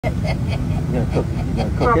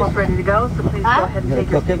We're almost ready to go, so please go ahead and take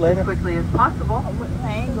your seats as quickly as possible.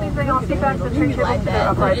 Please bring all seatbacks and tray tables to their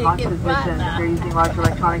upright lock position. If you're using large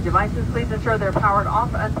electronic devices, please ensure they're powered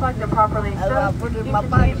off, unplugged, and properly stowed. You can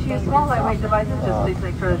continue to use small, lightweight devices, just please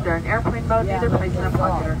make sure that they're in airplane mode, either placed in a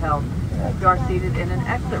pocket or held. If you are seated in an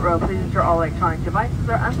exit row, please ensure all electronic devices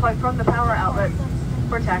are unplugged from the power outlets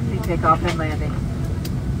for taxi, takeoff, and landing.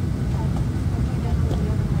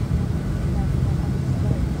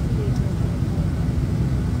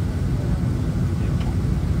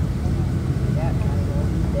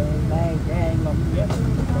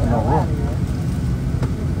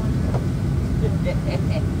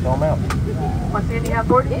 Once again, you have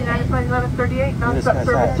boarded United Flight 1138, non-stop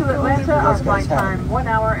service to Atlanta. Our flight time 1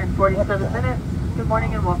 hour and 47 minutes. Good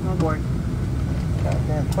morning and welcome aboard.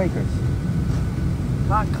 Goddamn Quakers.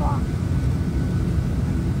 Clock. Clock.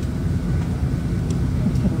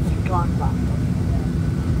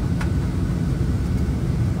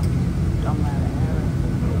 Don't matter.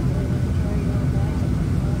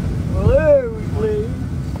 Hello, please.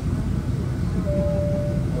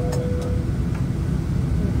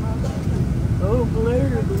 Oh,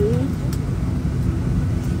 Blair, please.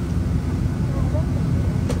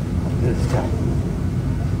 This guy.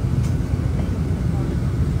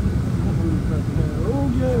 Oh,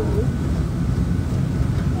 yeah.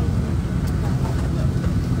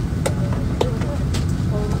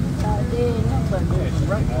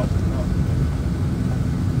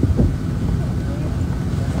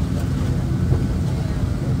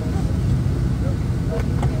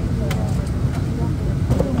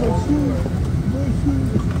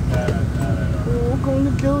 We're going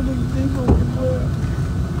to kill these people.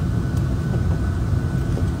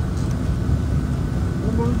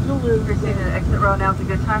 If you're seated in the exit row, now is a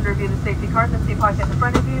good time to review the safety card and the seat pocket in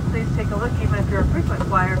front of you. Please take a look, even if you're a frequent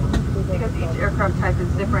flyer, because each aircraft type is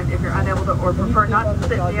different. If you're unable to or prefer not to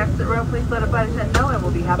sit in the exit row, please let a flight attendant know, and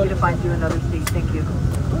we'll be happy to find you another seat. Thank you.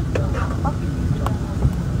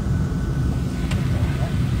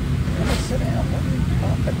 Sit down.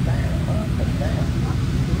 Up and down. Up and down.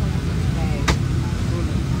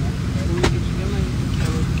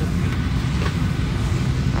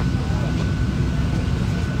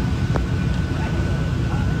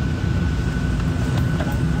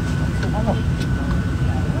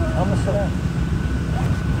 I'm gonna sit down.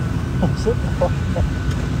 Sit down.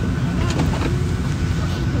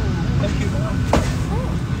 Thank you.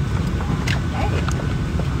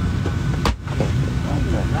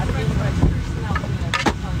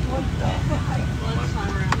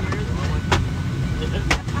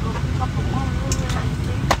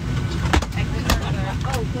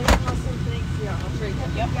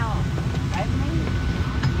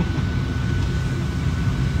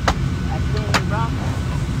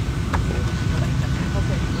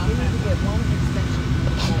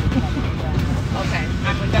 Okay,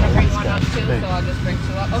 I'm gonna bring one up too, so I'll just bring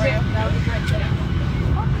two up. Okay, that would be great.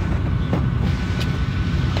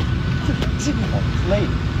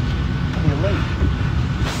 Late. You're late.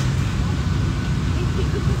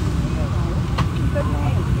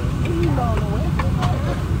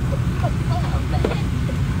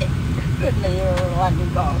 Good little one to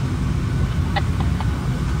go.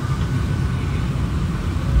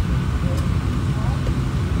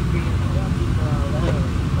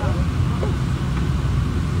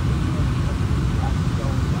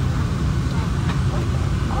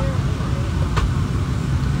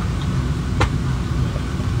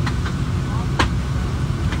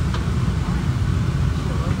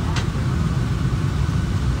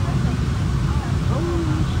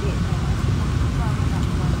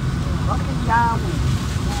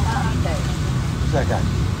 Who's that guy?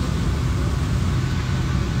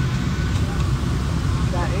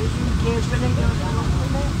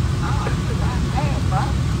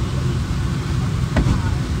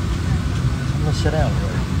 I'm gonna sit down, Roy.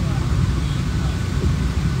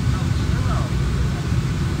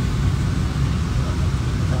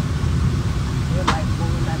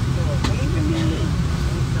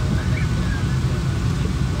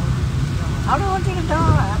 I don't want you to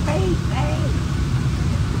die. Hey.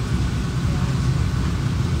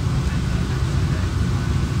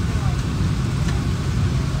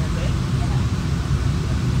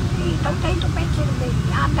 Don't take the picture of me.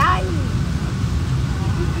 I'm dying.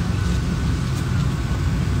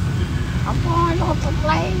 I'm falling off the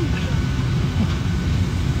plane.